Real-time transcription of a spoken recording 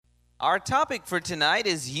Our topic for tonight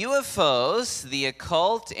is UFOs, the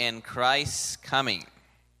occult, and Christ's coming.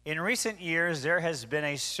 In recent years, there has been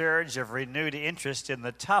a surge of renewed interest in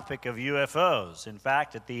the topic of UFOs. In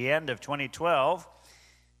fact, at the end of 2012,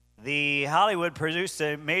 Hollywood produced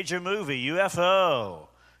a major movie, UFO,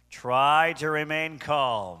 Try to Remain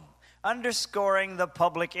Calm, underscoring the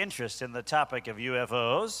public interest in the topic of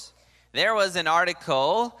UFOs. There was an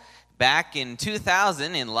article back in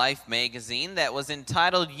 2000 in Life magazine that was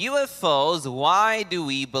entitled, UFOs, Why Do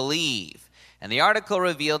We Believe? And the article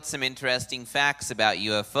revealed some interesting facts about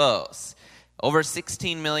UFOs. Over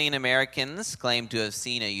 16 million Americans claim to have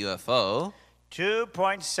seen a UFO.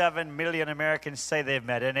 2.7 million Americans say they've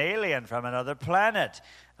met an alien from another planet.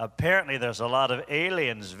 Apparently, there's a lot of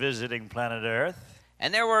aliens visiting planet Earth.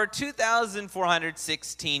 And there were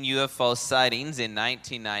 2,416 UFO sightings in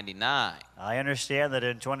 1999. I understand that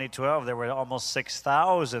in 2012, there were almost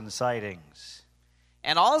 6,000 sightings.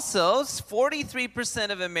 And also, 43%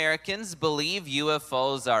 of Americans believe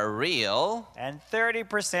UFOs are real. And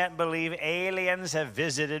 30% believe aliens have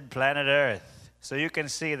visited planet Earth. So you can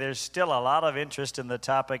see there's still a lot of interest in the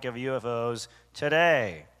topic of UFOs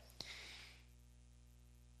today.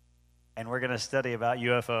 And we're going to study about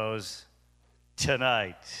UFOs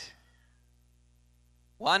tonight.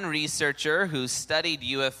 One researcher who studied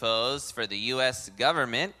UFOs for the U.S.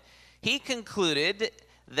 government, he concluded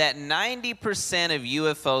that 90% of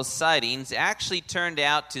UFO sightings actually turned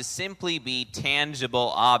out to simply be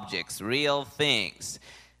tangible objects, real things.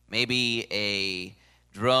 Maybe a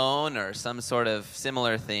drone or some sort of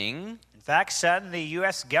similar thing. In fact, son, the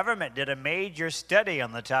U.S. government did a major study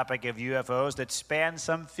on the topic of UFOs that spanned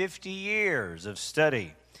some 50 years of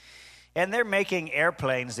study. And they're making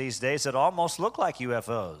airplanes these days that almost look like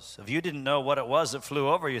UFOs. If you didn't know what it was that flew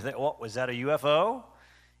over, you think, what, was that a UFO?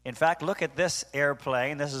 In fact, look at this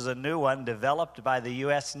airplane. This is a new one developed by the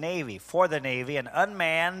U.S. Navy, for the Navy, an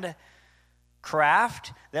unmanned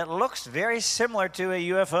craft that looks very similar to a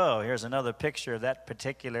UFO. Here's another picture of that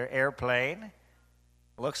particular airplane.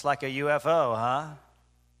 Looks like a UFO, huh?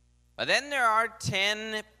 But then there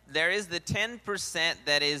is the 10%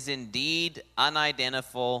 that is indeed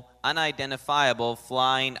unidentifiable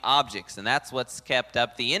flying objects, and that's what's kept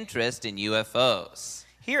up the interest in UFOs.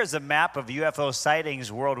 Here's a map of UFO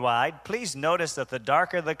sightings worldwide. Please notice that the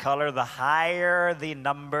darker the color, the higher the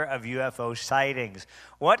number of UFO sightings.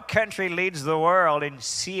 What country leads the world in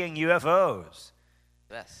seeing UFOs?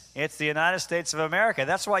 Yes. It's the United States of America.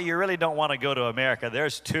 That's why you really don't want to go to America.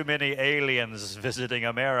 There's too many aliens visiting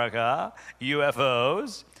America,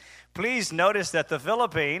 UFOs. Please notice that the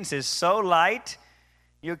Philippines is so light,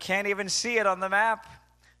 you can't even see it on the map.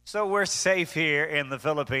 So we're safe here in the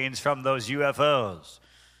Philippines from those UFOs.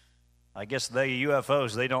 I guess the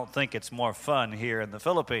UFOs, they don't think it's more fun here in the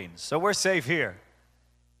Philippines. So we're safe here.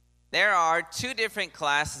 There are two different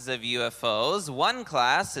classes of UFOs. One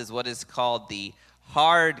class is what is called the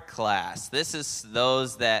hard class. This is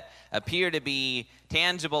those that appear to be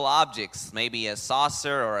tangible objects, maybe a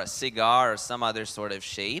saucer or a cigar or some other sort of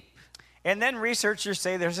shape. And then researchers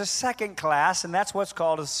say there's a second class, and that's what's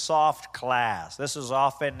called a soft class. This is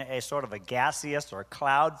often a sort of a gaseous or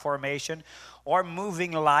cloud formation or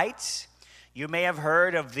moving lights. You may have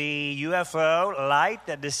heard of the UFO light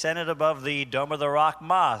that descended above the Dome of the Rock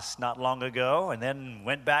Mosque not long ago and then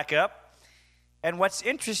went back up. And what's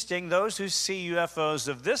interesting, those who see UFOs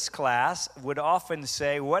of this class would often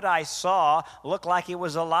say, what I saw looked like it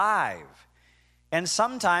was alive. And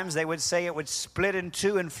sometimes they would say it would split in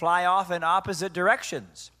two and fly off in opposite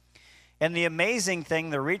directions. And the amazing thing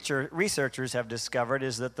the researchers have discovered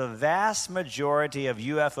is that the vast majority of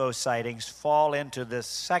UFO sightings fall into this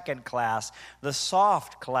second class, the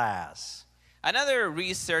soft class. Another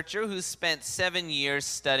researcher who spent 7 years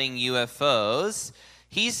studying UFOs,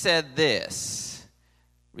 he said this,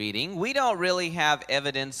 reading, "We don't really have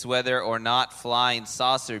evidence whether or not flying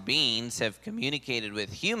saucer beings have communicated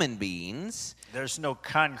with human beings." There's no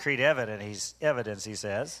concrete evidence, he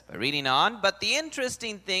says. Reading on, "But the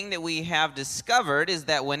interesting thing that we have discovered is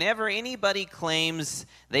that whenever anybody claims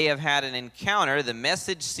they have had an encounter, the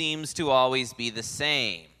message seems to always be the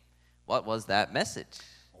same." What was that message?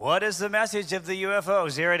 What is the message of the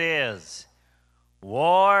UFOs? Here it is.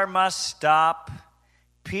 War must stop.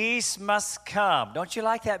 Peace must come. Don't you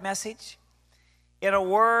like that message? In a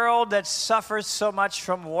world that suffers so much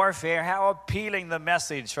from warfare, how appealing the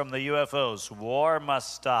message from the UFOs. War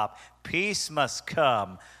must stop. Peace must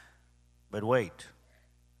come. But wait.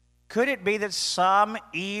 Could it be that some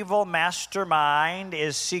evil mastermind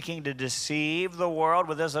is seeking to deceive the world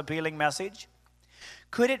with this appealing message?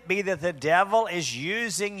 Could it be that the devil is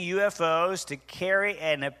using UFOs to carry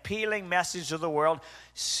an appealing message to the world,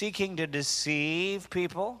 seeking to deceive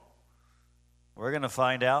people? We're going to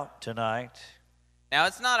find out tonight. Now,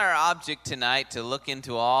 it's not our object tonight to look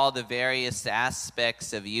into all the various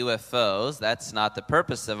aspects of UFOs. That's not the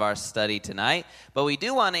purpose of our study tonight. But we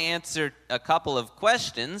do want to answer a couple of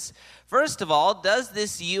questions. First of all, does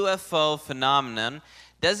this UFO phenomenon,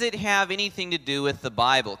 does it have anything to do with the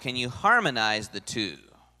Bible? Can you harmonize the two?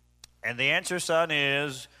 And the answer, son,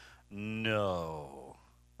 is no.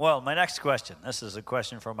 Well, my next question, this is a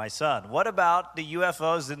question for my son. What about the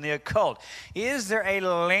UFOs and the occult? Is there a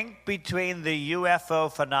link between the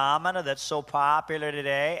UFO phenomena that's so popular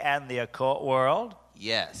today and the occult world?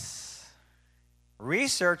 Yes.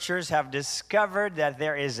 Researchers have discovered that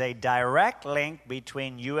there is a direct link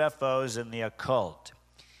between UFOs and the occult.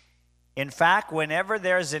 In fact, whenever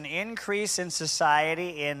there's an increase in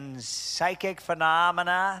society in psychic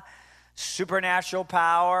phenomena, supernatural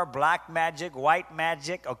power, black magic, white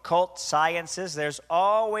magic, occult sciences, there's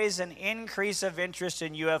always an increase of interest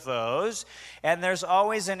in UFOs, and there's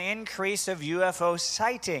always an increase of UFO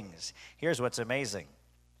sightings. Here's what's amazing.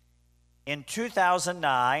 In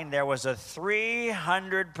 2009, there was a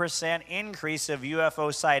 300% increase of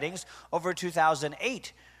UFO sightings over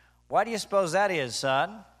 2008. Why do you suppose that is,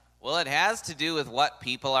 son? Well, it has to do with what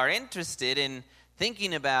people are interested in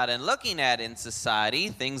thinking about and looking at in society,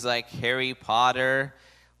 things like Harry Potter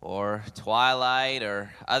or Twilight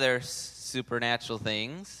or other supernatural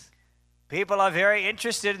things. People are very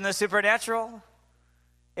interested in the supernatural,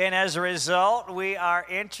 and as a result, we are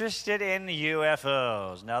interested in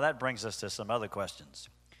UFOs. Now that brings us to some other questions.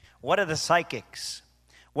 What are the psychics?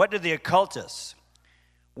 What do the occultists?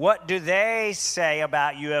 What do they say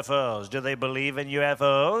about UFOs? Do they believe in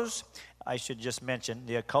UFOs? I should just mention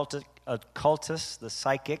the occultists, the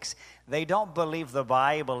psychics, they don't believe the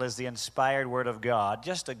Bible is the inspired word of God,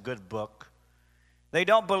 just a good book. They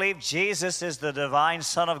don't believe Jesus is the divine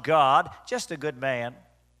Son of God, just a good man.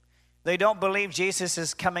 They don't believe Jesus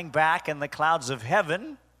is coming back in the clouds of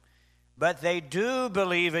heaven, but they do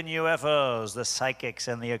believe in UFOs, the psychics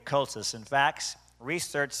and the occultists. In fact,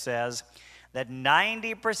 research says that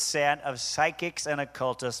 90% of psychics and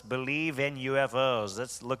occultists believe in UFOs.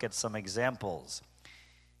 Let's look at some examples.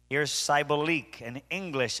 Here's Cybolique, an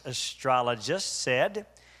English astrologist, said,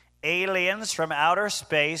 aliens from outer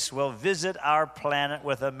space will visit our planet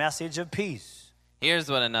with a message of peace.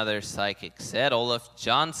 Here's what another psychic said, Olaf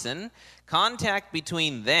Johnson. Contact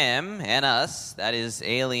between them and us, that is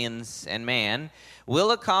aliens and man,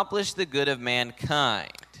 will accomplish the good of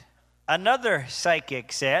mankind. Another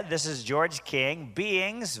psychic said, this is George King,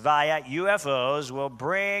 beings via UFOs will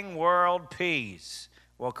bring world peace.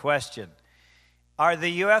 Well, question, are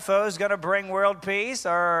the UFOs going to bring world peace,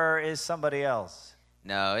 or is somebody else?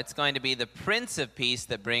 No, it's going to be the Prince of Peace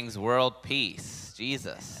that brings world peace,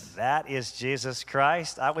 Jesus. That is Jesus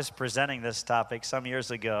Christ. I was presenting this topic some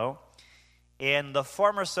years ago in the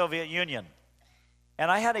former Soviet Union. And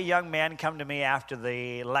I had a young man come to me after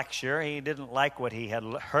the lecture. He didn't like what he had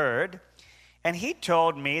heard. And he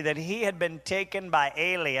told me that he had been taken by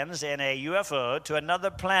aliens in a UFO to another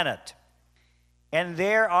planet. And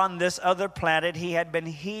there on this other planet, he had been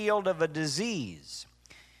healed of a disease.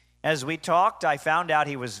 As we talked, I found out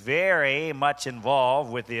he was very much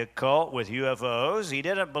involved with the occult, with UFOs. He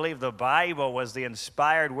didn't believe the Bible was the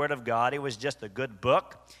inspired word of God. It was just a good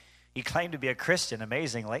book. He claimed to be a Christian,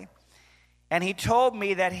 amazingly. And he told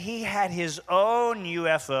me that he had his own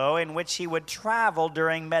UFO in which he would travel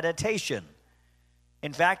during meditation.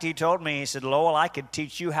 In fact, he told me, he said, Lowell, I could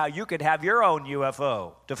teach you how you could have your own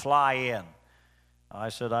UFO to fly in. I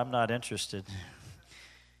said, I'm not interested.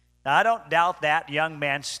 Now, I don't doubt that young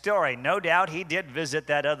man's story. No doubt he did visit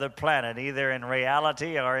that other planet, either in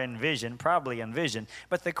reality or in vision, probably in vision.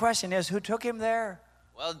 But the question is, who took him there?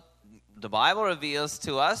 Well, the Bible reveals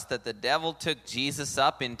to us that the devil took Jesus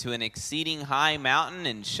up into an exceeding high mountain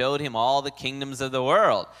and showed him all the kingdoms of the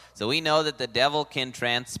world. So we know that the devil can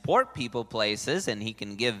transport people places and he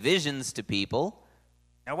can give visions to people.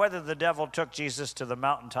 Now, whether the devil took Jesus to the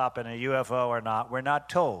mountaintop in a UFO or not, we're not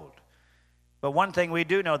told. But one thing we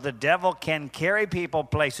do know, the devil can carry people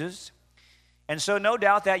places. And so no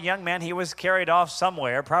doubt that young man, he was carried off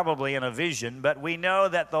somewhere, probably in a vision. But we know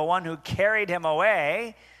that the one who carried him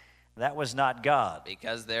away, that was not God.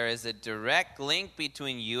 Because there is a direct link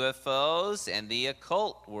between UFOs and the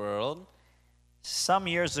occult world. Some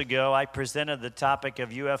years ago, I presented the topic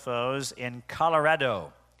of UFOs in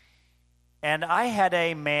Colorado. And I had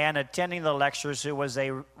a man attending the lectures who was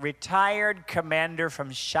a retired commander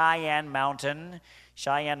from Cheyenne Mountain.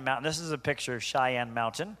 Cheyenne Mountain. This is a picture of Cheyenne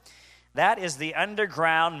Mountain. That is the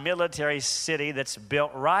underground military city that's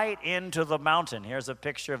built right into the mountain. Here's a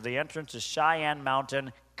picture of the entrance to Cheyenne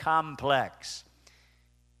Mountain Complex.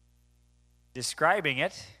 Describing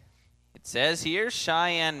it, It says here,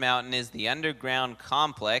 Cheyenne Mountain is the underground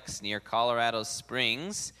complex near Colorado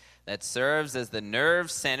Springs that serves as the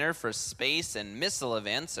nerve center for space and missile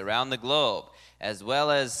events around the globe, as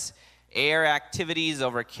well as air activities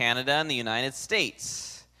over Canada and the United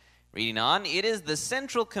States. Reading on, it is the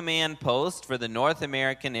central command post for the North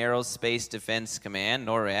American Aerospace Defense Command,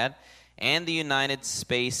 NORAD, and the United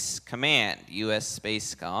Space Command, U.S.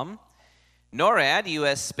 Spacecom. NORAD,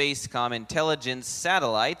 U.S. Spacecom intelligence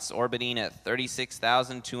satellites orbiting at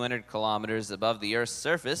 36,200 kilometers above the Earth's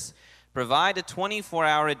surface provide a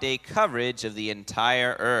 24-hour-a-day coverage of the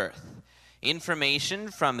entire Earth. Information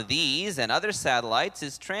from these and other satellites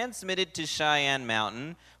is transmitted to Cheyenne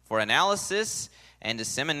Mountain for analysis and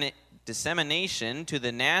dissemination to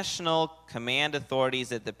the national command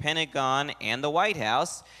authorities at the Pentagon and the White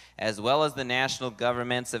House, as well as the national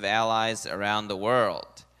governments of allies around the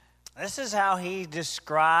world. this is how he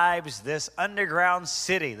describes this underground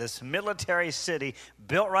city, this military city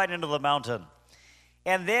built right into the mountain.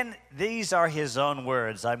 And then these are his own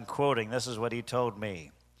words. I'm quoting. This is what he told me.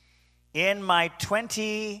 In my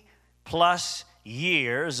 20-plus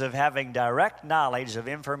years of having direct knowledge of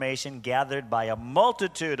information gathered by a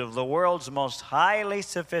multitude of the world's most highly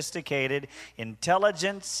sophisticated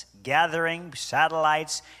intelligence gathering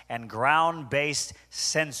satellites and ground-based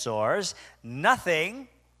sensors, nothing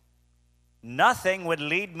would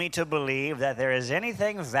lead me to believe that there is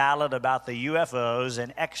anything valid about the UFOs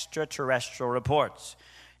and extraterrestrial reports.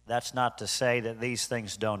 That's not to say that these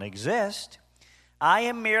things don't exist. I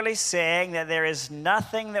am merely saying that there is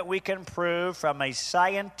nothing that we can prove from a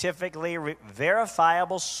scientifically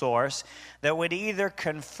verifiable source that would either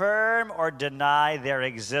confirm or deny their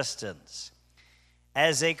existence.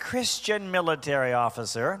 As a Christian military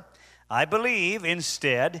officer, I believe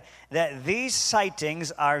instead that these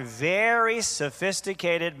sightings are very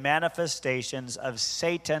sophisticated manifestations of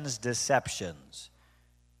Satan's deceptions.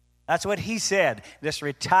 That's what he said, this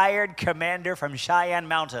retired commander from Cheyenne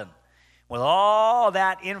Mountain. With all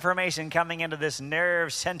that information coming into this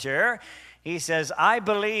nerve center, he says, I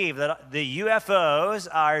believe that the UFOs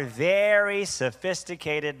are very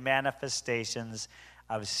sophisticated manifestations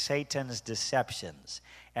of Satan's deceptions.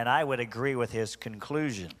 And I would agree with his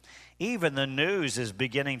conclusion. Even the news is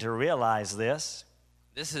beginning to realize this.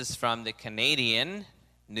 This is from the Canadian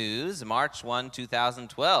News, March 1,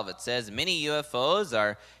 2012. It says, many UFOs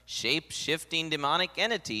are shape-shifting demonic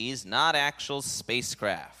entities, not actual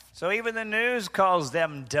spacecraft. So even the news calls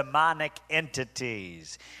them demonic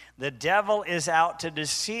entities. The devil is out to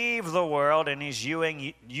deceive the world, and he's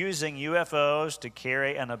using UFOs to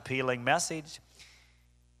carry an appealing message.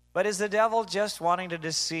 But is the devil just wanting to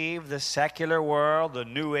deceive the secular world, the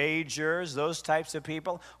New Agers, those types of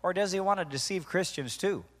people? Or does he want to deceive Christians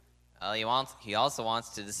too? Well, he also wants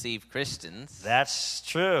to deceive Christians. That's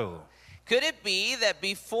true. Could it be that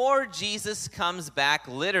before Jesus comes back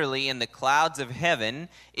literally in the clouds of heaven,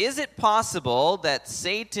 is it possible that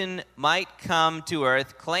Satan might come to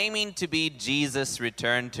earth claiming to be Jesus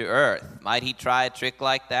returned to earth? Might he try a trick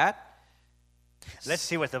like that? Let's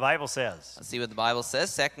see what the Bible says. Let's see what the Bible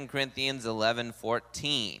says, 2 Corinthians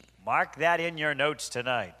 11:14. Mark that in your notes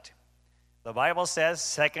tonight. The Bible says,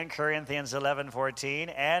 2 Corinthians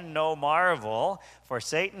 11:14, and no marvel, for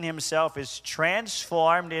Satan himself is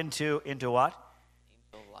transformed into what?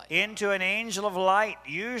 Into an angel of light.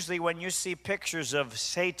 Usually when you see pictures of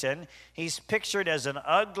Satan, he's pictured as an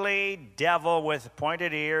ugly devil with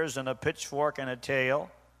pointed ears and a pitchfork and a tail.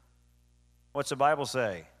 What's the Bible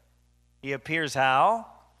say? He appears how?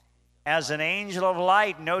 As an angel of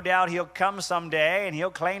light. No doubt he'll come someday and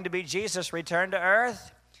he'll claim to be Jesus returned to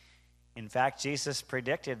earth. In fact, Jesus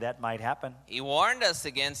predicted that might happen. He warned us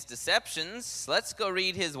against deceptions. Let's go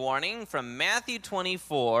read his warning from Matthew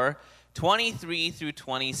 24:23 through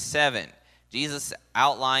 27. Jesus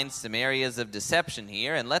outlines some areas of deception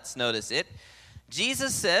here, and let's notice it.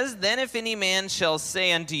 Jesus says, then if any man shall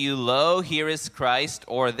say unto you, lo, here is Christ,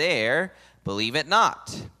 or there, believe it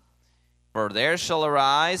not. For there shall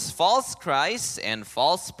arise false Christs and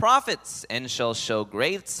false prophets, and shall show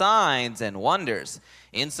great signs and wonders,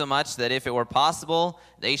 insomuch that if it were possible,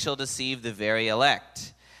 they shall deceive the very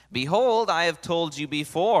elect. Behold, I have told you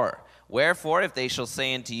before. Wherefore, if they shall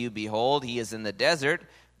say unto you, behold, he is in the desert,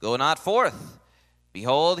 go not forth.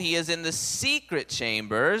 Behold, he is in the secret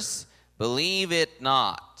chambers, believe it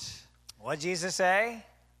not. What did Jesus say?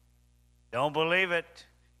 Don't believe it.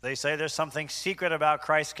 They say there's something secret about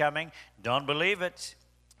Christ coming. Don't believe it.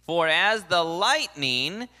 For as the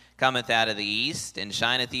lightning cometh out of the east, and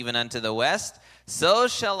shineth even unto the west, so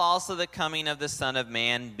shall also the coming of the Son of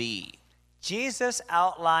Man be. Jesus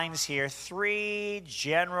outlines here three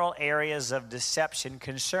general areas of deception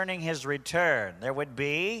concerning his return. There would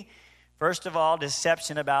be, first of all,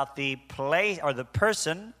 deception about the place or the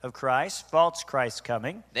person of Christ, false Christ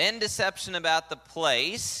coming. Then deception about the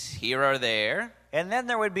place, here or there. And then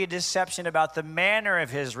there would be deception about the manner of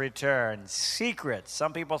his return, secret.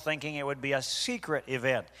 Some people thinking it would be a secret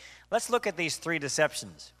event. Let's look at these three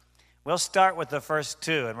deceptions. We'll start with the first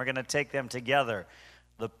two, and we're going to take them together.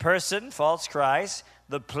 The person, false Christ,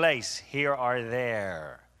 the place, here or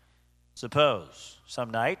there. Suppose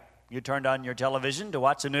some night you turned on your television to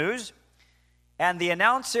watch the news, and the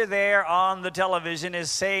announcer there on the television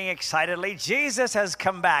is saying excitedly, Jesus has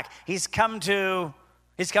come back. He's come to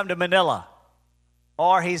Manila,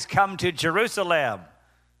 or he's come to Jerusalem,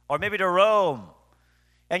 or maybe to Rome.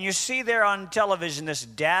 And you see there on television this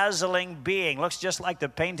dazzling being, looks just like the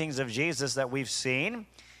paintings of Jesus that we've seen.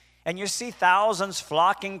 And you see thousands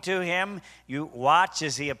flocking to him. You watch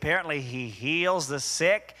as he heals the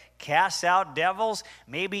sick, casts out devils,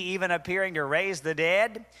 maybe even appearing to raise the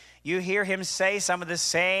dead. You hear him say some of the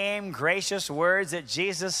same gracious words that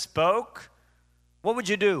Jesus spoke. What would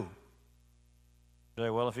you do?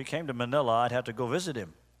 Say, well, if he came to Manila, I'd have to go visit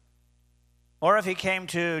him. Or if he came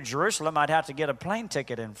to Jerusalem, I'd have to get a plane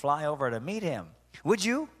ticket and fly over to meet him. Would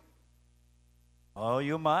you? Oh,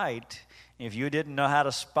 you might. If you didn't know how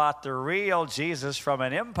to spot the real Jesus from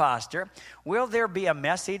an imposter, will there be a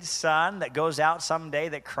message, son, that goes out someday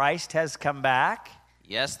that Christ has come back?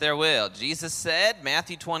 Yes, there will. Jesus said,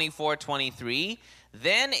 Matthew 24:23,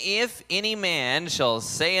 Then if any man shall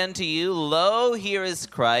say unto you, Lo, here is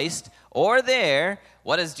Christ, or there,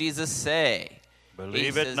 what does Jesus say?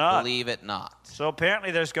 Believe He it says, not. Believe it not. So apparently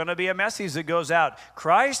there's going to be a message that goes out.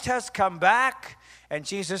 Christ has come back, and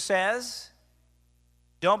Jesus says,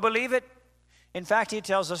 don't believe it. In fact, he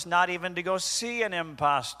tells us not even to go see an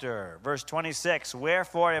impostor. Verse 26,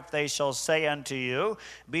 Wherefore if they shall say unto you,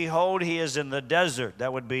 Behold, he is in the desert.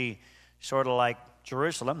 That would be sort of like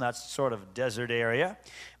Jerusalem. That's sort of desert area.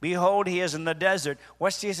 Behold, he is in the desert.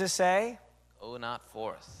 What's Jesus say? Go not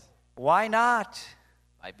forth. Why not?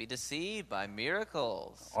 Might be deceived by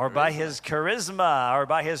miracles. Or by his charisma, or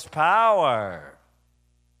by his power.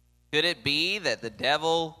 Could it be that the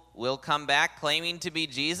devil will come back claiming to be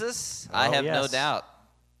Jesus? I have no doubt.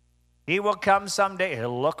 He will come someday.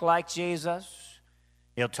 He'll look like Jesus.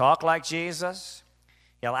 He'll talk like Jesus.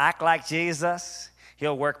 He'll act like Jesus.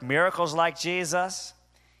 He'll work miracles like Jesus.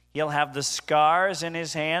 He'll have the scars in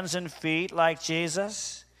his hands and feet like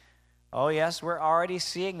Jesus. Oh, yes, we're already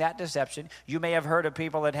seeing that deception. You may have heard of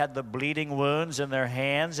people that had the bleeding wounds in their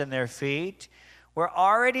hands and their feet. We're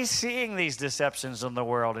already seeing these deceptions in the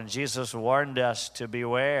world, and Jesus warned us to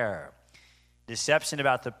beware. Deception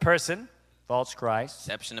about the person, false Christ.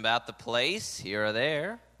 Deception about the place, here or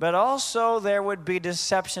there. But also there would be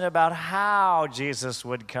deception about how Jesus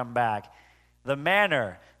would come back. The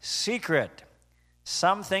manner, secret.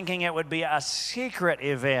 Some thinking it would be a secret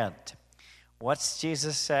event. What's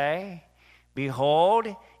Jesus say?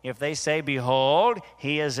 Behold, if they say, Behold,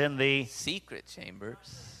 he is in the secret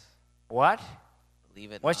chambers. What?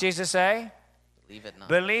 Believe it What's not. Jesus say? Believe it not.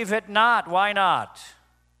 Believe it not. Why not?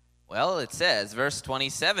 Well, it says, verse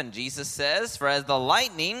 27, Jesus says, For as the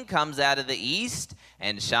lightning comes out of the east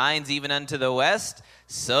and shines even unto the west,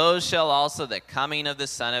 so shall also the coming of the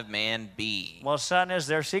Son of Man be. Well, son, is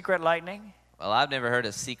there secret lightning? Well, I've never heard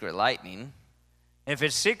of secret lightning. If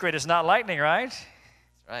it's secret, it's not lightning, right? That's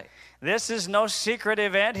right. This is no secret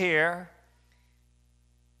event here.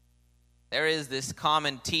 There is this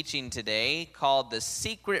common teaching today called the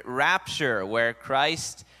secret rapture, where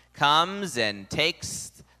Christ comes and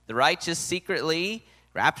takes the righteous secretly,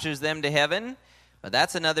 raptures them to heaven. But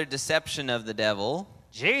that's another deception of the devil.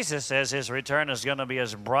 Jesus says his return is going to be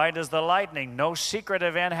as bright as the lightning. No secret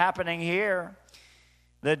event happening here.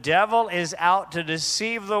 The devil is out to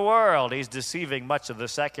deceive the world. He's deceiving much of the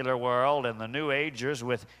secular world and the New Agers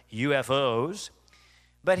with UFOs.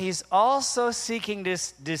 But he's also seeking to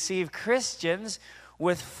deceive Christians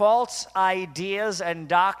with false ideas and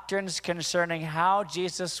doctrines concerning how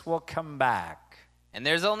Jesus will come back. And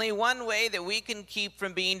there's only one way that we can keep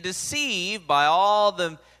from being deceived by all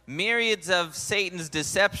the myriads of Satan's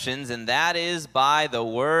deceptions, and that is by the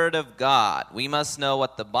Word of God. We must know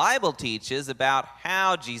what the Bible teaches about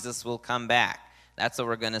how Jesus will come back. That's what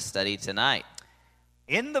we're going to study tonight.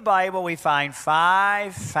 In the Bible, we find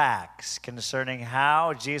 5 facts concerning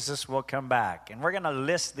how Jesus will come back. And we're going to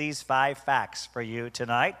list these 5 facts for you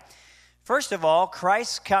tonight. First of all,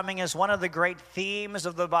 Christ's coming is one of the great themes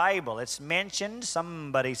of the Bible. It's mentioned,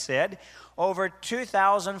 somebody said, over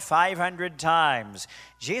 2,500 times.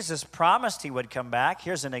 Jesus promised he would come back.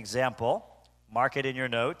 Here's an example. Mark it in your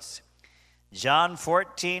notes. John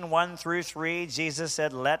 14, 1 through 3, Jesus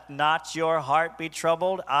said, "Let not your heart be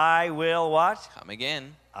troubled. I will" what? Come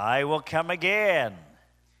again. I will come again.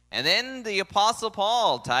 And then the Apostle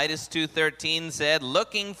Paul, Titus 2:13, said,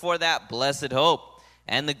 "Looking for that blessed hope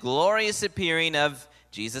and the glorious appearing of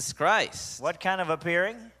Jesus Christ." What kind of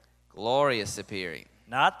appearing? Glorious appearing.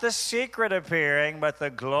 Not the secret appearing, but the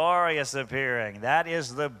glorious appearing. That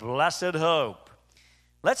is the blessed hope.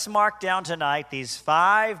 Let's mark down tonight these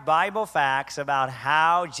 5 Bible facts about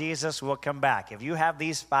how Jesus will come back. If you have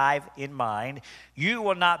these 5 in mind, you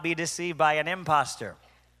will not be deceived by an imposter.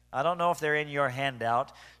 I don't know if they're in your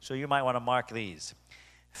handout, so you might want to mark these.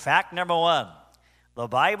 Fact number 1, the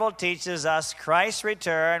Bible teaches us Christ's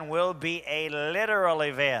return will be a literal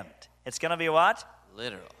event. It's going to be what?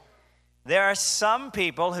 Literal. There are some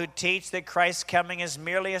people who teach that Christ's coming is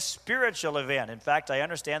merely a spiritual event. In fact, I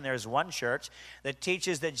understand there's one church that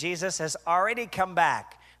teaches that Jesus has already come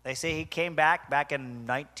back. They say he came back in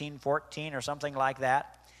 1914 or something like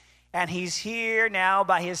that. And he's here now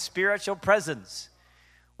by his spiritual presence.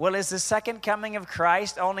 Well, is the second coming of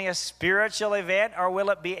Christ only a spiritual event, or will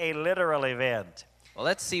it be a literal event? Well,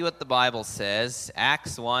 let's see what the Bible says.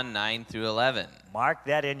 Acts 1, 9 through 11. Mark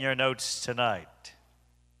that in your notes tonight.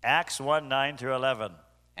 Acts 1, 9 through 11.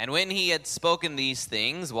 And when he had spoken these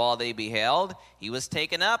things, while they beheld, he was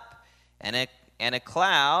taken up, and a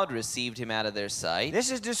cloud received him out of their sight. This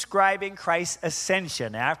is describing Christ's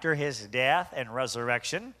ascension after his death and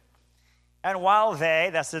resurrection. And while they,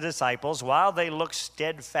 that's the disciples, while they looked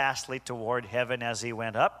steadfastly toward heaven as he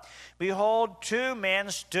went up, behold, 2 men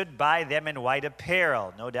stood by them in white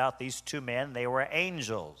apparel. No doubt these 2 men, they were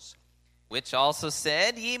angels. Which also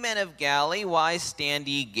said, "Ye men of Galilee, why stand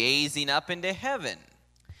ye gazing up into heaven?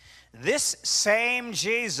 This same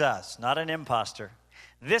Jesus," not an impostor,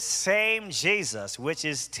 "this same Jesus, which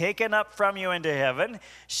is taken up from you into heaven,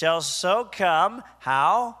 shall so come,"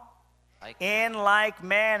 how? "In like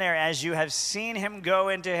manner as you have seen him go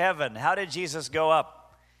into heaven." How did Jesus go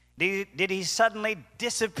up? Did he suddenly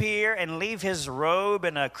disappear and leave his robe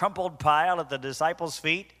in a crumpled pile at the disciples'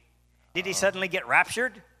 feet? Did he suddenly get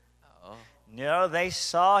raptured? No, they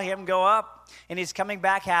saw him go up, and he's coming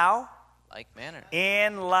back how? Like manner.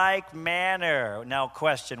 In like manner. Now,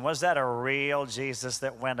 question, was that a real Jesus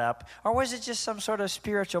that went up, or was it just some sort of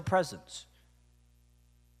spiritual presence?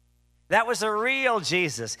 That was a real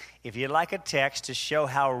Jesus. If you'd like a text to show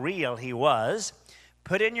how real he was,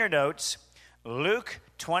 put in your notes Luke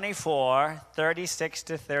 24, 36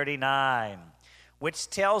 to 39.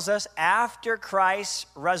 Which tells us after Christ's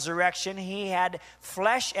resurrection, he had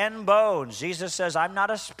flesh and bones. Jesus says, "I'm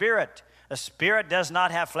not a spirit. A spirit does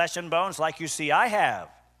not have flesh and bones like you see I have."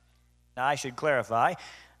 Now, I should clarify,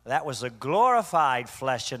 that was a glorified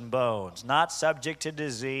flesh and bones, not subject to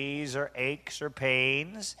disease or aches or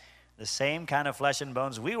pains. The same kind of flesh and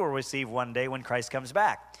bones we will receive one day when Christ comes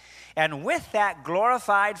back. And with that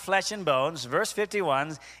glorified flesh and bones, verse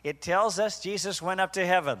 51, it tells us Jesus went up to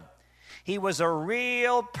heaven. He was a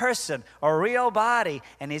real person, a real body,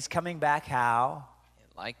 and he's coming back how?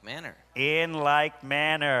 In like manner. In like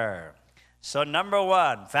manner. So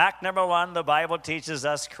fact number one, the Bible teaches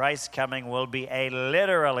us Christ's coming will be a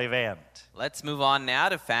literal event. Let's move on now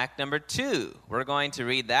to fact number 2. We're going to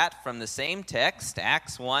read that from the same text,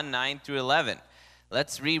 Acts 1, 9 through 11.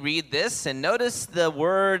 Let's reread this and notice the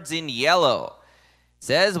words in yellow. It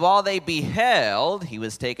says, "While they beheld, he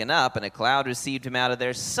was taken up, and a cloud received him out of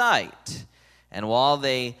their sight. And while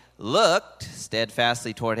they looked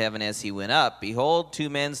steadfastly toward heaven as he went up, behold, 2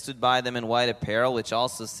 men stood by them in white apparel, which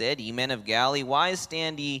also said, Ye men of Galilee, why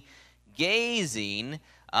stand ye gazing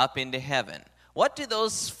up into heaven?" What do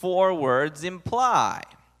those 4 words imply?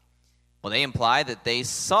 Well, they imply that they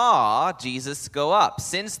saw Jesus go up.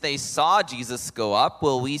 Since they saw Jesus go up,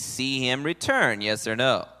 will we see him return? Yes or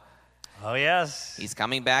no? Oh, yes. He's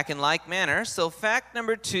coming back in like manner. So fact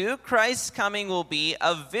number 2, Christ's coming will be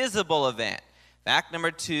a visible event. Fact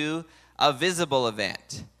number 2, a visible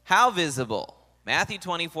event. How visible? Matthew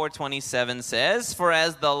 24:27 says, "For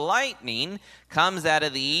as the lightning comes out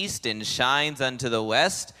of the east and shines unto the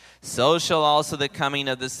west, so shall also the coming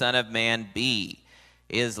of the Son of Man be."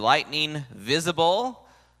 Is lightning visible?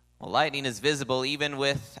 Well, lightning is visible even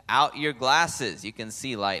without your glasses. You can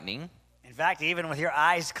see lightning. In fact, even with your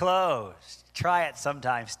eyes closed, try it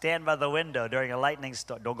sometime. Stand by the window during a lightning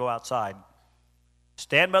storm. Don't go outside.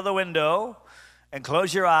 Stand by the window and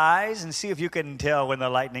close your eyes and see if you can tell when the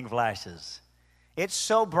lightning flashes. It's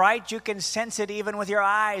so bright you can sense it even with your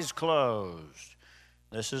eyes closed.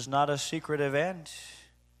 This is not a secret event.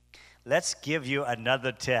 Let's give you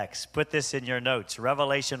another text. Put this in your notes.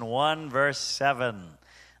 Revelation 1, verse 7.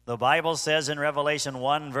 The Bible says in Revelation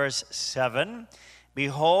 1, verse 7,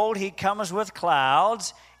 behold, he comes with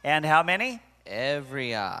clouds, and how many?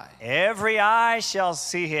 Every eye. Every eye shall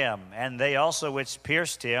see him, and they also which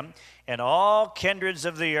pierced him, and all kindreds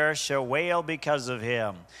of the earth shall wail because of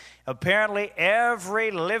him. Apparently,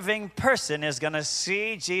 every living person is going to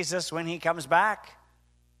see Jesus when he comes back.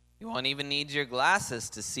 You won't even need your glasses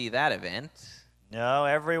to see that event. No,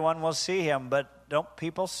 everyone will see him, but don't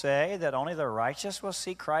people say that only the righteous will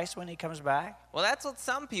see Christ when he comes back? Well, that's what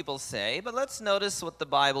some people say, but let's notice what the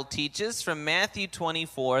Bible teaches from Matthew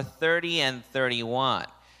 24, 30 and 31.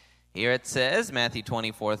 Here it says, Matthew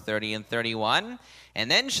 24, 30 and 31,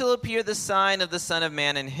 and then shall appear the sign of the Son of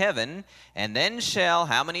Man in heaven, and then shall,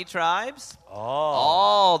 how many tribes?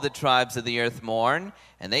 All the tribes of the earth mourn,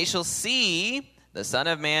 and they shall see the Son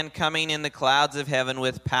of Man coming in the clouds of heaven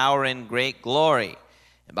with power and great glory.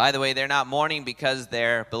 And by the way, they're not mourning because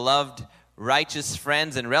their beloved righteous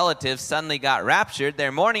friends and relatives suddenly got raptured.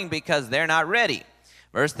 They're mourning because they're not ready.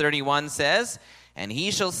 Verse 31 says, and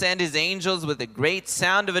he shall send his angels with a great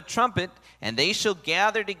sound of a trumpet, and they shall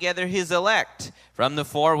gather together his elect from the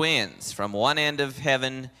four winds, from one end of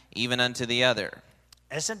heaven even unto the other.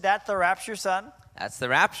 Isn't that the rapture, son? That's the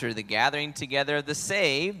rapture, the gathering together of the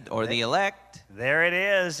saved or the elect. There it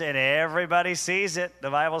is, and everybody sees it, the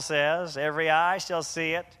Bible says. Every eye shall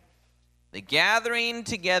see it. The gathering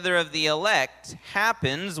together of the elect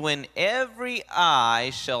happens when every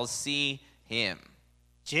eye shall see him.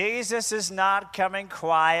 Jesus is not coming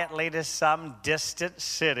quietly to some distant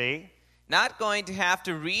city. Not going to have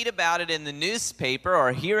to read about it in the newspaper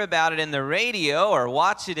or hear about it in the radio or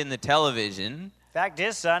watch it in the television. Fact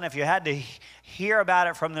is, son, if you had to hear about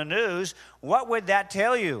it from the news, what would that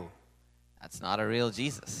tell you? That's not a real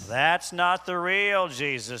Jesus. That's not the real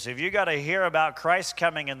Jesus. If you got to hear about Christ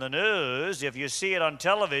coming in the news, if you see it on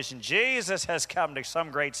television, Jesus has come to some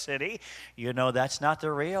great city, you know that's not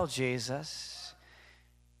the real Jesus.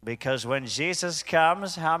 Because when Jesus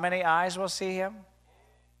comes, how many eyes will see him?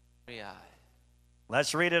 Every eye.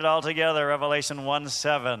 Let's read it all together, Revelation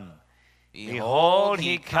 1:7. Behold,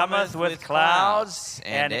 he cometh with clouds,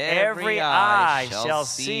 and every eye shall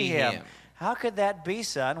see him. How could that be,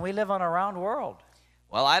 son? We live on a round world.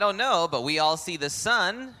 Well, I don't know, but we all see the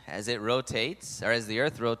sun as it rotates, or as the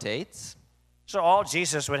earth rotates. So all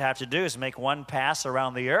Jesus would have to do is make one pass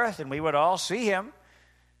around the earth, and we would all see him.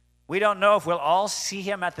 We don't know if we'll all see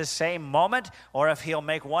him at the same moment or if he'll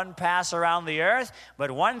make one pass around the earth.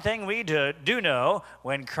 But one thing we do know,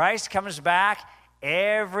 when Christ comes back,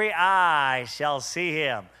 every eye shall see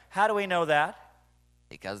him. How do we know that?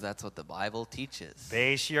 Because that's what the Bible teaches.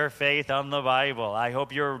 Base your faith on the Bible. I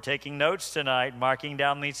hope you're taking notes tonight, marking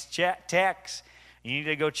down these texts. You need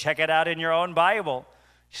to go check it out in your own Bible.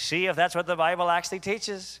 See if that's what the Bible actually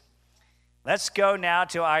teaches. Let's go now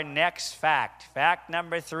to our next fact. Fact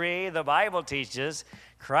number 3, the Bible teaches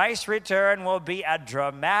Christ's return will be a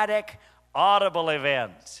dramatic, audible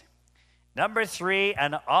event. Number 3,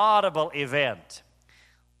 an audible event.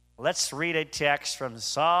 Let's read a text from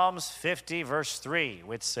Psalms 50, verse 3,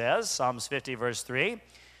 which says, Psalms 50, verse 3,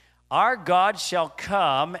 our God shall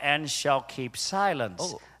come and shall keep silence.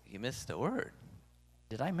 Oh, you missed a word.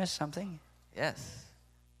 Did I miss something? Yes.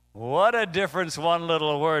 What a difference one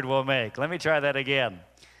little word will make. Let me try that again.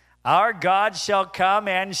 Our God shall come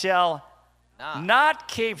and shall not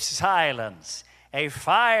keep silence. A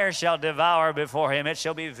fire shall devour before him. It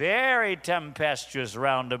shall be very tempestuous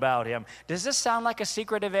round about him. Does this sound like a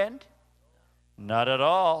secret event? Not at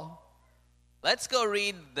all. Let's go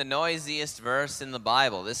read the noisiest verse in the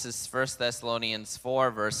Bible. This is 1 Thessalonians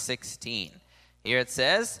 4, verse 16. Here it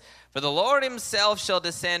says, for the Lord himself shall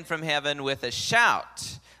descend from heaven with a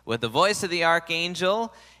shout, with the voice of the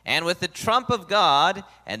archangel, and with the trump of God,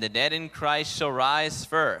 and the dead in Christ shall rise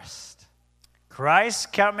first. Christ's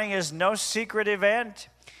coming is no secret event.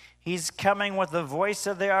 He's coming with the voice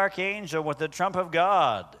of the archangel, with the trump of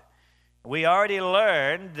God. We already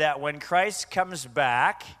learned that when Christ comes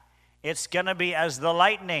back, it's going to be as the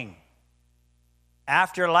lightning.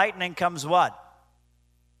 After lightning comes what?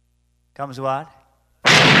 Comes what?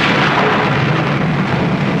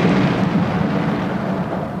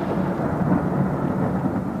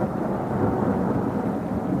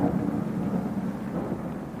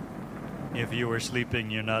 If you were sleeping,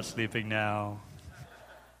 you're not sleeping now.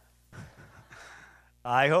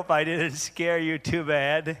 I hope I didn't scare you too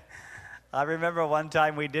bad. I remember one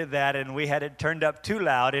time we did that and we had it turned up too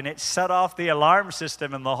loud and it set off the alarm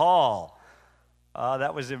system in the hall. Oh,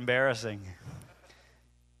 that was embarrassing.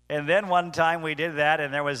 And then one time we did that,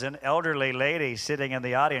 and there was an elderly lady sitting in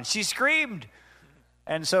the audience. She screamed.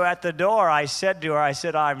 And so at the door, I said to her,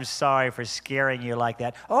 I'm sorry for scaring you like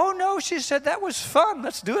that. Oh, no, she said, that was fun.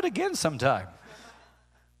 Let's do it again sometime.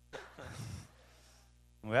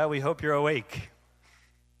 Well, we hope you're awake.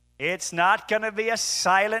 It's not going to be a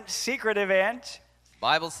silent, secret event. The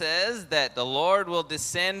Bible says that the Lord will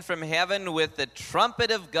descend from heaven with the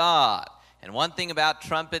trumpet of God. And one thing about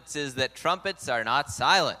trumpets is that trumpets are not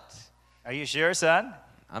silent. Are you sure, son?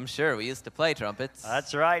 I'm sure. We used to play trumpets.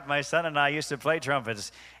 That's right. My son and I used to play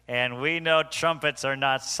trumpets, and we know trumpets are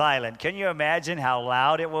not silent. Can you imagine how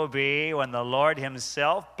loud it will be when the Lord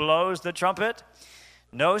himself blows the trumpet?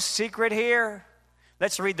 No secret here.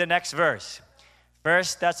 Let's read the next verse. 1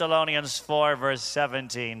 Thessalonians 4, verse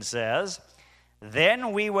 17 says,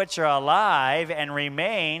 Then we which are alive and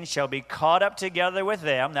remain shall be caught up together with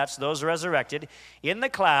them, that's those resurrected, in the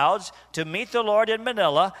clouds to meet the Lord in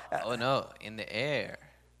Manila. Oh, no, in the air.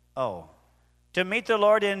 Oh, to meet the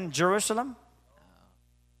Lord in Jerusalem?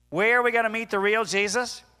 Where are we going to meet the real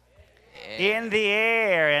Jesus? In the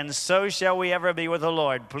air, and so shall we ever be with the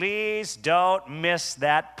Lord. Please don't miss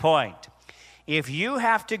that point. If you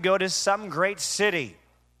have to go to some great city,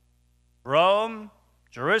 Rome,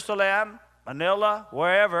 Jerusalem, Manila,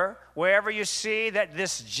 wherever you see that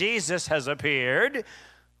this Jesus has appeared,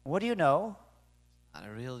 what do you know? Not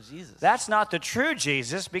a real Jesus. That's not the true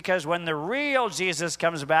Jesus, because when the real Jesus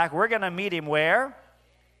comes back, we're going to meet him where?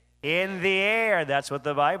 In the air. That's what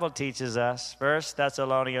the Bible teaches us. 1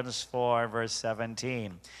 Thessalonians 4, verse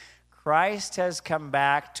 17. Christ has come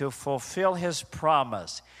back to fulfill his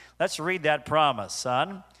promise. Let's read that promise,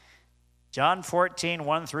 son. John 14,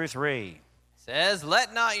 1 through 3. Says,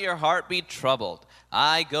 Let not your heart be troubled.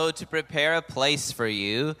 I go to prepare a place for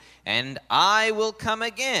you, and I will come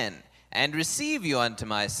again and receive you unto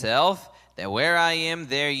myself, that where I am,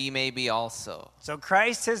 there ye may be also. So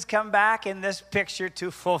Christ has come back in this picture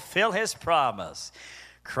to fulfill his promise.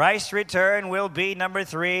 Christ's return will be, number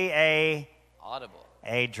 3, a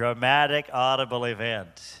dramatic, audible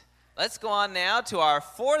event. Let's go on now to our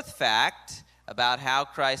fourth fact about how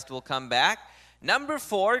Christ will come back. Number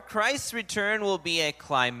 4, Christ's return will be a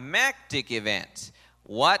climactic event.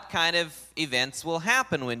 What kind of events will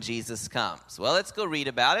happen when Jesus comes? Well, let's go read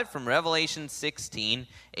about it from Revelation 16,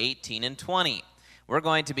 18, and 20. We're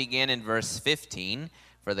going to begin in verse 15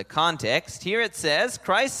 for the context. Here it says,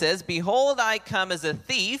 Christ says, Behold, I come as a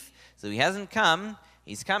thief. So he hasn't come.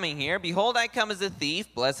 He's coming here. Behold, I come as a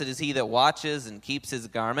thief. Blessed is he that watches and keeps his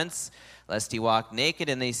garments, lest he walk naked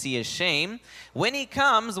and they see his shame. When he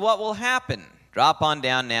comes, what will happen? Drop on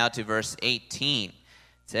down now to verse 18. It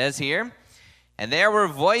says here, And there were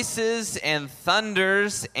voices and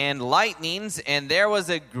thunders and lightnings, and there was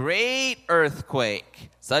a great earthquake,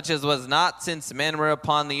 such as was not since men were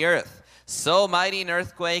upon the earth. So mighty an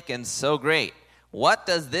earthquake and so great. What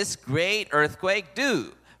does this great earthquake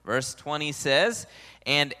do? Verse 20 says,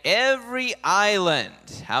 And every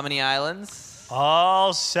island, how many islands?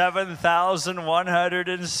 All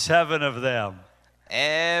 7,107 of them.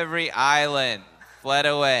 Every island fled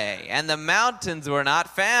away, and the mountains were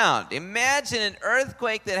not found. Imagine an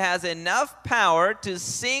earthquake that has enough power to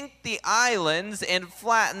sink the islands and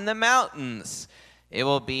flatten the mountains. It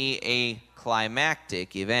will be a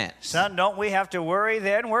climactic event. Son, don't we have to worry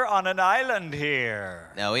then? We're on an island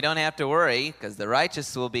here. No, we don't have to worry, because the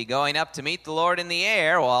righteous will be going up to meet the Lord in the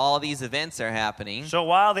air while all these events are happening. So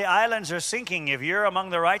while the islands are sinking, if you're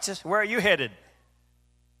among the righteous, where are you headed?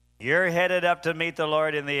 You're headed up to meet the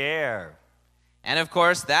Lord in the air. And of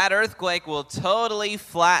course, that earthquake will totally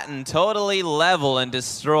flatten, totally level, and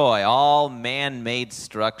destroy all man-made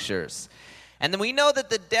structures. And then we know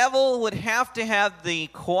that the devil would have to have the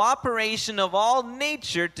cooperation of all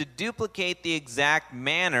nature to duplicate the exact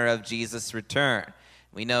manner of Jesus' return.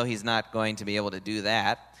 We know he's not going to be able to do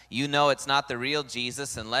that. You know it's not the real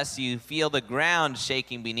Jesus unless you feel the ground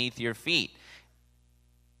shaking beneath your feet.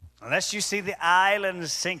 Unless you see the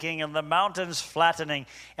islands sinking and the mountains flattening,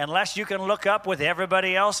 unless you can look up with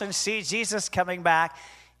everybody else and see Jesus coming back,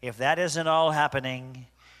 if that isn't all happening,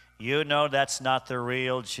 you know that's not the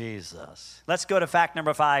real Jesus. Let's go to fact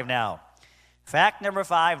number 5 now. Fact number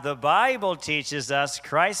 5, the Bible teaches us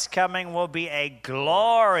Christ's coming will be a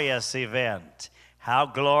glorious event. How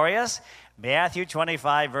glorious? Matthew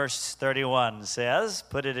 25, verse 31 says,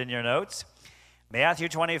 put it in your notes. Matthew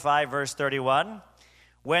 25, verse 31.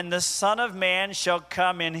 When the Son of Man shall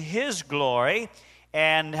come in his glory,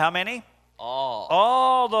 and how many?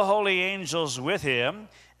 All the holy angels with him,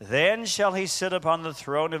 then shall he sit upon the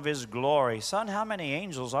throne of his glory. Son, how many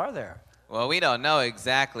angels are there? Well, we don't know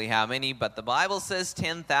exactly how many, but the Bible says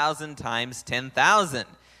 10,000 times 10,000.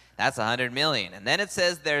 That's 100 million. And then it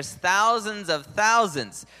says there's thousands of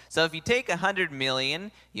thousands. So if you take 100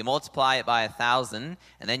 million, you multiply it by 1,000,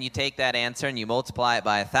 and then you take that answer and you multiply it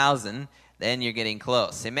by 1,000, then you're getting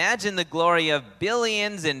close. Imagine the glory of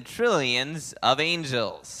billions and trillions of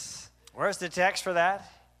angels. Where's the text for that?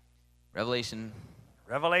 Revelation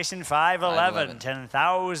 5:11.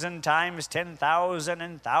 10,000 times 10,000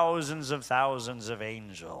 and thousands of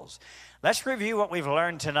angels. Let's review what we've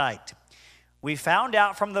learned tonight. We found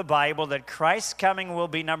out from the Bible that Christ's coming will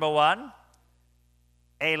be, number one,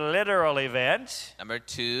 a literal event. Number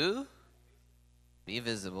two, be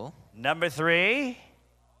visible. Number three,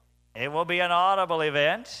 it will be an audible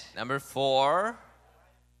event. Number four,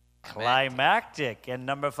 climactic. And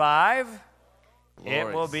number five, glorious.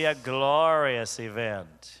 It will be a glorious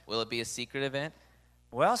event. Will it be a secret event?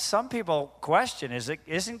 Well, some people question,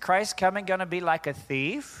 isn't Christ coming going to be like a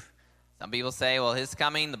thief? Some people say, well, his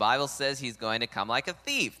coming, the Bible says he's going to come like a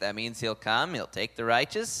thief. That means he'll come, he'll take the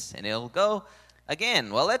righteous, and he'll go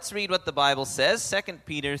again. Well, let's read what the Bible says. 2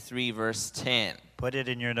 Peter 3, verse 10. Put it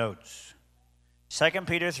in your notes. 2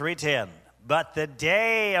 Peter 3:10. But the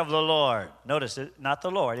day of the Lord, notice it, not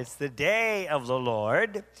the Lord, it's the day of the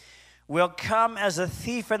Lord, will come as a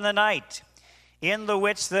thief in the night, in the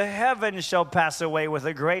which the heavens shall pass away with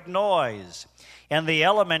a great noise, and the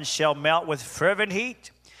elements shall melt with fervent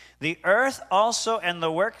heat. The earth also and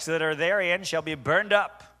the works that are therein shall be burned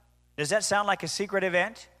up. Does that sound like a secret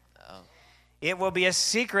event? No. It will be a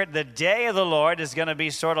secret. The day of the Lord is going to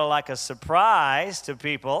be sort of like a surprise to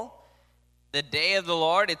people. The day of the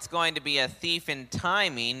Lord, it's going to be a thief in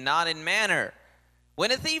timing, not in manner.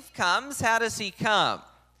 When a thief comes, how does he come?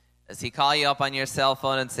 Does he call you up on your cell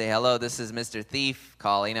phone and say, hello, this is Mr. Thief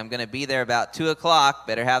calling. I'm going to be there about 2 o'clock.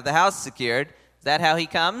 Better have the house secured. Is that how he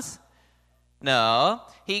comes? No.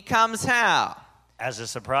 He comes how? As a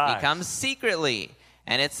surprise. He comes secretly.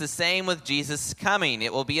 And it's the same with Jesus' coming.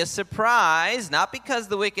 It will be a surprise, not because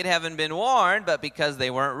the wicked haven't been warned, but because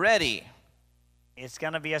they weren't ready. It's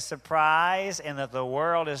going to be a surprise in that the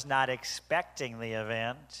world is not expecting the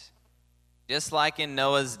event. Just like in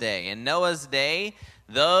Noah's day. In Noah's day,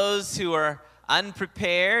 those who were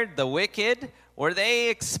unprepared, the wicked, were they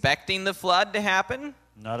expecting the flood to happen?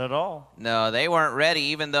 Not at all. No, they weren't ready,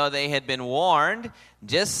 even though they had been warned.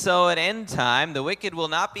 Just so at end time, the wicked will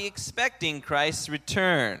not be expecting Christ's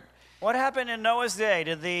return. What happened in Noah's day?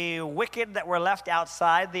 Did the wicked that were left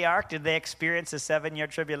outside the ark, did they experience a 7-year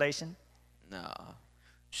tribulation? No.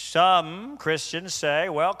 Some Christians say,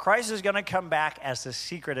 well, Christ is going to come back as a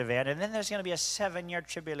secret event, and then there's going to be a 7-year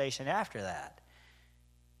tribulation after that.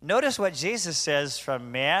 Notice what Jesus says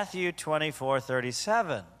from Matthew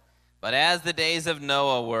 24:37. But as the days of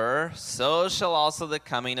Noah were, so shall also the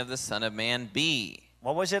coming of the Son of Man be.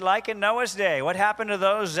 What was it like in Noah's day? What happened to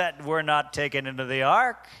those that were not taken into the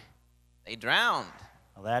ark? They drowned.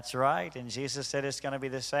 Well, that's right. And Jesus said it's going to be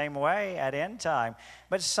the same way at end time.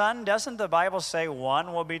 But son, doesn't the Bible say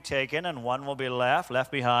one will be taken and one will be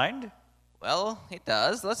left behind? Well, it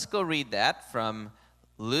does. Let's go read that from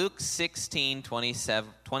Luke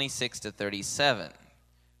 16:26 to 37.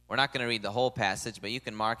 We're not going to read the whole passage, but you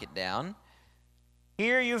can mark it down.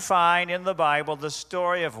 Here you find in the Bible the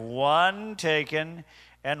story of one taken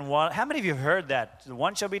and one. How many of you have heard that?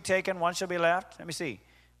 One shall be taken, one shall be left? Let me see.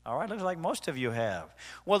 All right, looks like most of you have.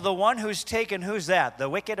 Well, the one who's taken, who's that? The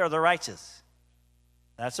wicked or the righteous?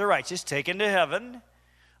 That's the righteous, taken to heaven.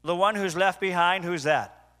 The one who's left behind, who's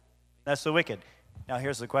that? That's the wicked. Now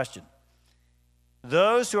here's the question.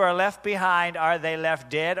 Those who are left behind, are they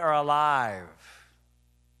left dead or alive?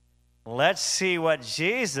 Let's see what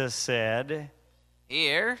Jesus said.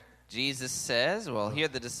 Here, Jesus says, here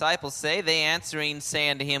the disciples say, they answering, say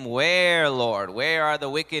unto him, where, Lord? Where are the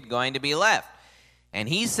wicked going to be left? And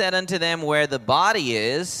he said unto them, where the body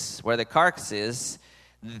is, where the carcass is,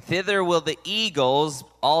 thither will the eagles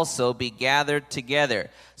also be gathered together.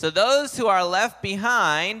 So those who are left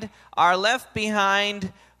behind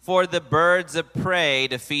for the birds of prey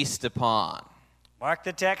to feast upon. Mark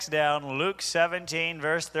the text down, Luke 17,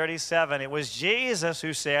 verse 37. It was Jesus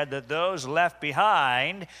who said that those left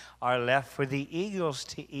behind are left for the eagles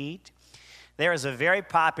to eat. There is a very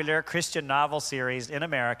popular Christian novel series in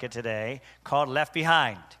America today called Left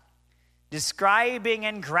Behind, describing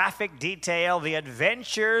in graphic detail the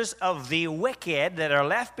adventures of the wicked that are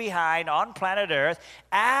left behind on planet Earth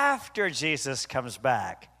after Jesus comes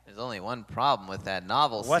back. There's only one problem with that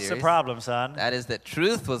novel series. What's the problem, son? That is that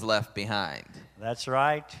truth was left behind. That's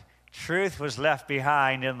right. Truth was left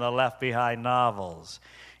behind in the Left Behind novels.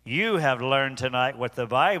 You have learned tonight what the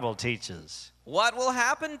Bible teaches. What will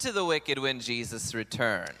happen to the wicked when Jesus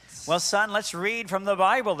returns? Well, son, let's read from the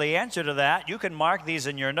Bible the answer to that. You can mark these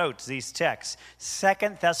in your notes, these texts.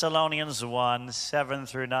 2 Thessalonians 1, 7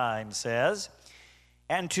 through 9 says,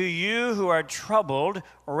 "And to you who are troubled,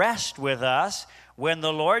 rest with us when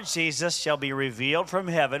the Lord Jesus shall be revealed from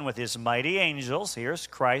heaven with his mighty angels." Here's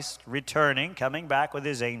Christ returning, coming back with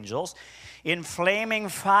his angels, "in flaming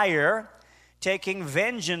fire, taking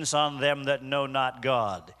vengeance on them that know not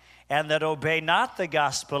God, and that obey not the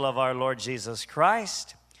gospel of our Lord Jesus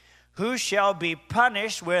Christ, who shall be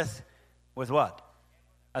punished with what?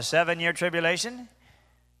 A 7-year tribulation?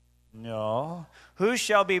 No. Who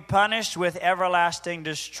shall be punished with everlasting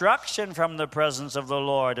destruction from the presence of the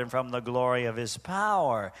Lord and from the glory of his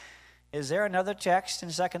power." Is there another text in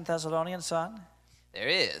 2 Thessalonians, son? There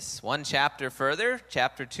is. One chapter further,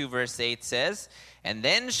 chapter 2, verse 8 says, "And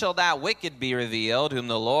then shall that wicked be revealed, whom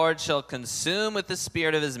the Lord shall consume with the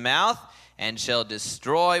spirit of his mouth, and shall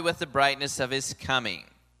destroy with the brightness of his coming."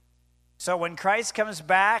 So when Christ comes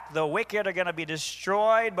back, the wicked are going to be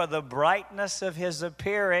destroyed by the brightness of his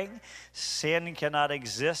appearing. Sin cannot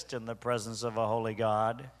exist in the presence of a holy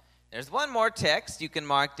God. There's one more text you can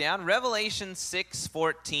mark down, Revelation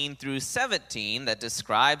 6:14 through 17, that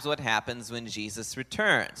describes what happens when Jesus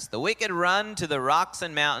returns. "The wicked run to the rocks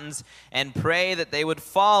and mountains and pray that they would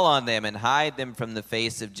fall on them and hide them from the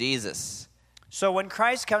face of Jesus." So when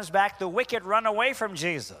Christ comes back, the wicked run away from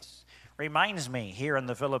Jesus. Reminds me, here in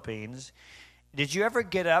the Philippines, did you ever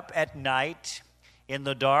get up at night in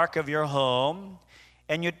the dark of your home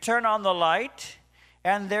and you turn on the light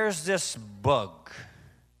and there's this bug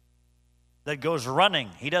that goes running?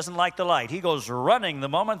 He doesn't like the light. He goes running the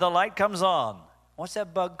moment the light comes on. What's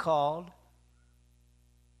that bug called?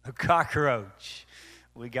 A cockroach.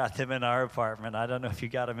 We got them in our apartment. I don't know if you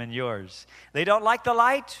got them in yours. They don't like the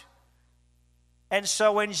light. And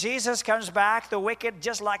so when Jesus comes back, the wicked,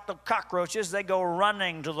 just like the cockroaches, they go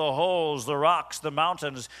running to the holes, the rocks, the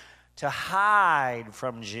mountains to hide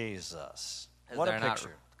from Jesus. What a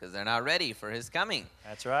picture. Because they're not ready for his coming.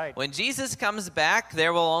 That's right. When Jesus comes back,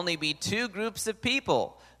 there will only be two groups of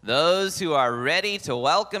people: those who are ready to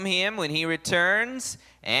welcome him when he returns,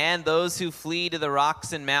 and those who flee to the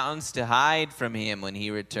rocks and mountains to hide from him when he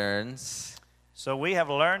returns. So we have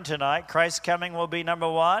learned tonight Christ's coming will be, number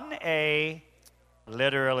one, a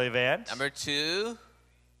literal event. Number 2,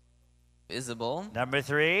 visible. Number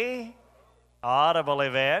 3, audible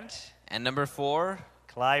event. And number 4,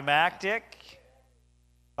 climactic.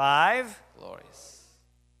 5, glorious.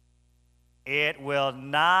 It will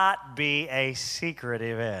not be a secret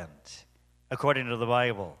event, according to the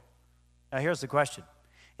Bible. Now here's the question.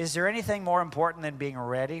 Is there anything more important than being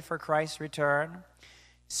ready for Christ's return?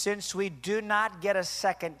 Since we do not get a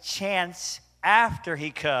second chance after he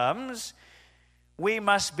comes, we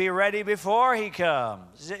must be ready before he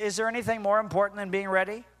comes. Is there anything more important than being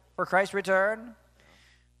ready for Christ's return?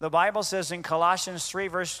 The Bible says in Colossians 3,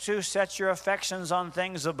 verse 2, "Set your affections on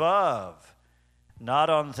things above, not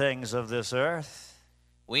on things of this earth."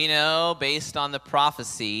 We know, based on the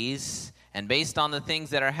prophecies and based on the things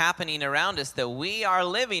that are happening around us, that we are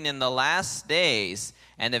living in the last days,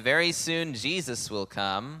 and that very soon Jesus will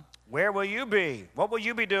come. Where will you be? What will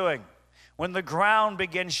you be doing when the ground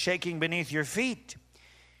begins shaking beneath your feet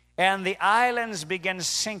and the islands begin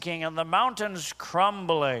sinking and the mountains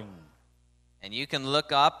crumbling? And you can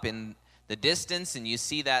look up in the distance and you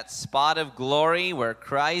see that spot of glory where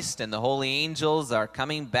Christ and the holy angels are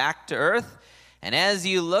coming back to earth. And as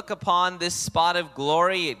you look upon this spot of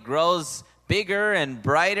glory, it grows bigger and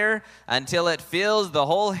brighter until it fills the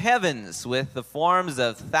whole heavens with the forms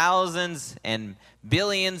of thousands and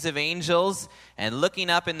billions of angels. And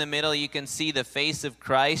looking up in the middle, you can see the face of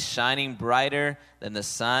Christ shining brighter than the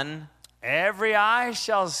sun. Every eye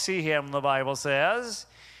shall see him, the Bible says.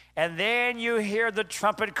 And then you hear the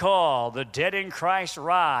trumpet call, the dead in Christ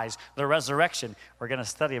rise, the resurrection. We're going to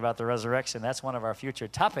study about the resurrection. That's one of our future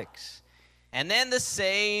topics. And then the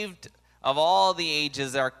saved of all the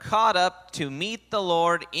ages are caught up to meet the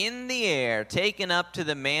Lord in the air, taken up to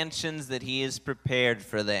the mansions that he has prepared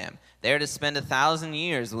for them. They're to spend 1,000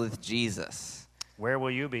 years with Jesus. Where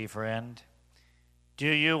will you be, friend? Do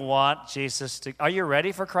you want Jesus to... Are you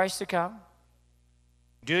ready for Christ to come?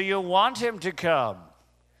 Do you want him to come?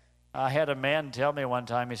 I had a man tell me one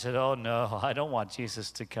time, he said, "Oh, no, I don't want Jesus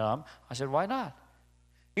to come." I said, "Why not?"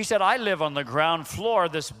 He said, "I live on the ground floor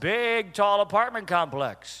of this big, tall apartment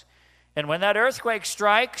complex. And when that earthquake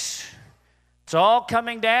strikes, it's all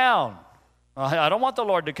coming down. I don't want the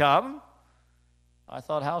Lord to come." I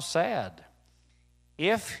thought, how sad.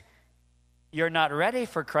 If you're not ready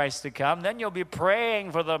for Christ to come, then you'll be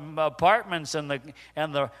praying for the apartments and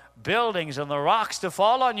the buildings and the rocks to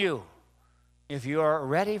fall on you. If you are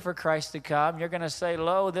ready for Christ to come, you're going to say,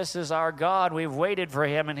 lo, this is our God. We've waited for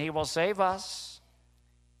him, and he will save us.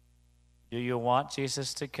 Do you want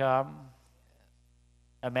Jesus to come?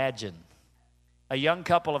 Imagine a young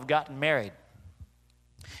couple have gotten married,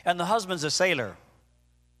 and the husband's a sailor.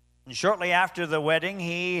 And shortly after the wedding,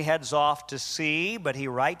 he heads off to sea, but he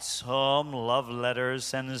writes home love letters,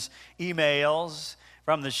 sends emails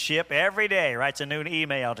from the ship every day, writes a new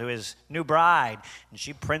email to his new bride. And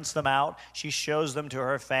she prints them out. She shows them to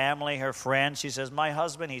her family, her friends. She says, my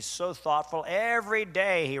husband, he's so thoughtful. Every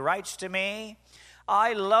day he writes to me.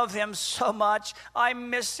 I love him so much. I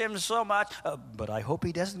miss him so much. But I hope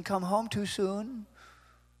he doesn't come home too soon.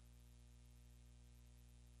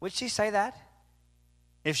 Would she say that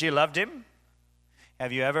if she loved him?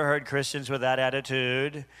 Have you ever heard Christians with that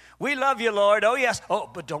attitude? We love you, Lord. Oh, yes. Oh,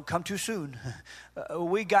 but don't come too soon.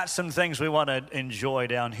 We got some things we want to enjoy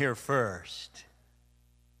down here first.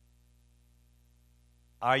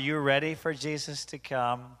 Are you ready for Jesus to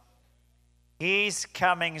come? He's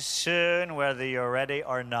coming soon, whether you're ready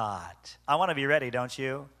or not. I want to be ready, don't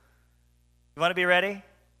you? You want to be ready?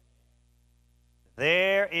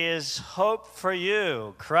 There is hope for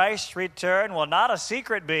you. Christ's return will not a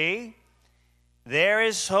secret be. There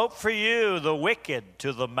is hope for you. The wicked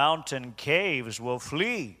to the mountain caves will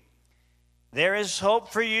flee. There is hope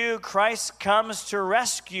for you. Christ comes to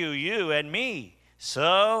rescue you and me.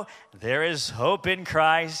 So there is hope in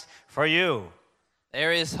Christ for you.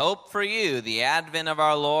 There is hope for you. The advent of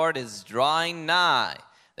our Lord is drawing nigh.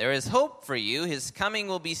 There is hope for you. His coming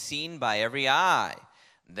will be seen by every eye.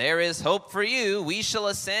 There is hope for you. We shall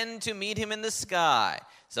ascend to meet him in the sky.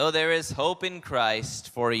 So there is hope in Christ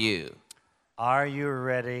for you. Are you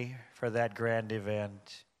ready for that grand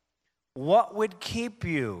event? What would keep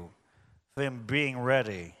you from being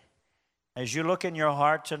ready? As you look in your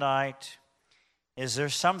heart tonight, is there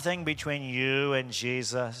something between you and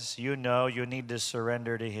Jesus? You know you need to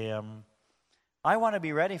surrender to him. I want to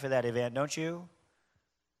be ready for that event, don't you?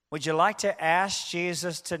 Would you like to ask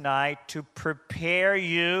Jesus tonight to prepare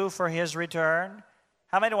you for his return?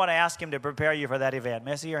 How many want to ask him to prepare you for that event?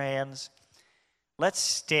 May I see your hands? Let's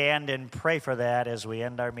stand and pray for that as we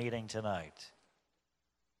end our meeting tonight.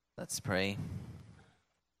 Let's pray.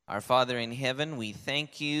 Our Father in heaven, we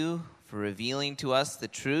thank you for revealing to us the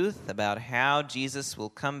truth about how Jesus will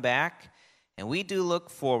come back, and we do look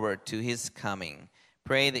forward to his coming.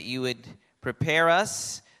 Pray that you would prepare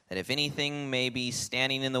us, that if anything may be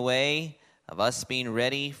standing in the way of us being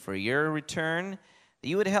ready for your return, that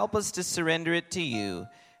you would help us to surrender it to you,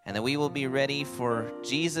 and that we will be ready for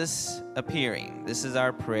Jesus appearing. This is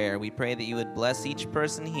our prayer. We pray that you would bless each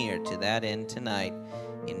person here to that end tonight.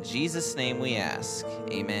 In Jesus' name we ask.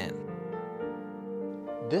 Amen.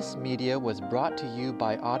 This media was brought to you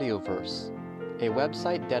by Audioverse, a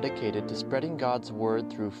website dedicated to spreading God's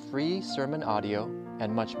Word through free sermon audio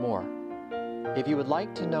and much more. If you would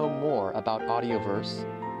like to know more about Audioverse,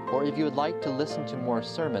 or if you would like to listen to more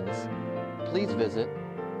sermons, please visit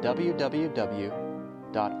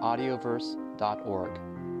www.audioverse.org.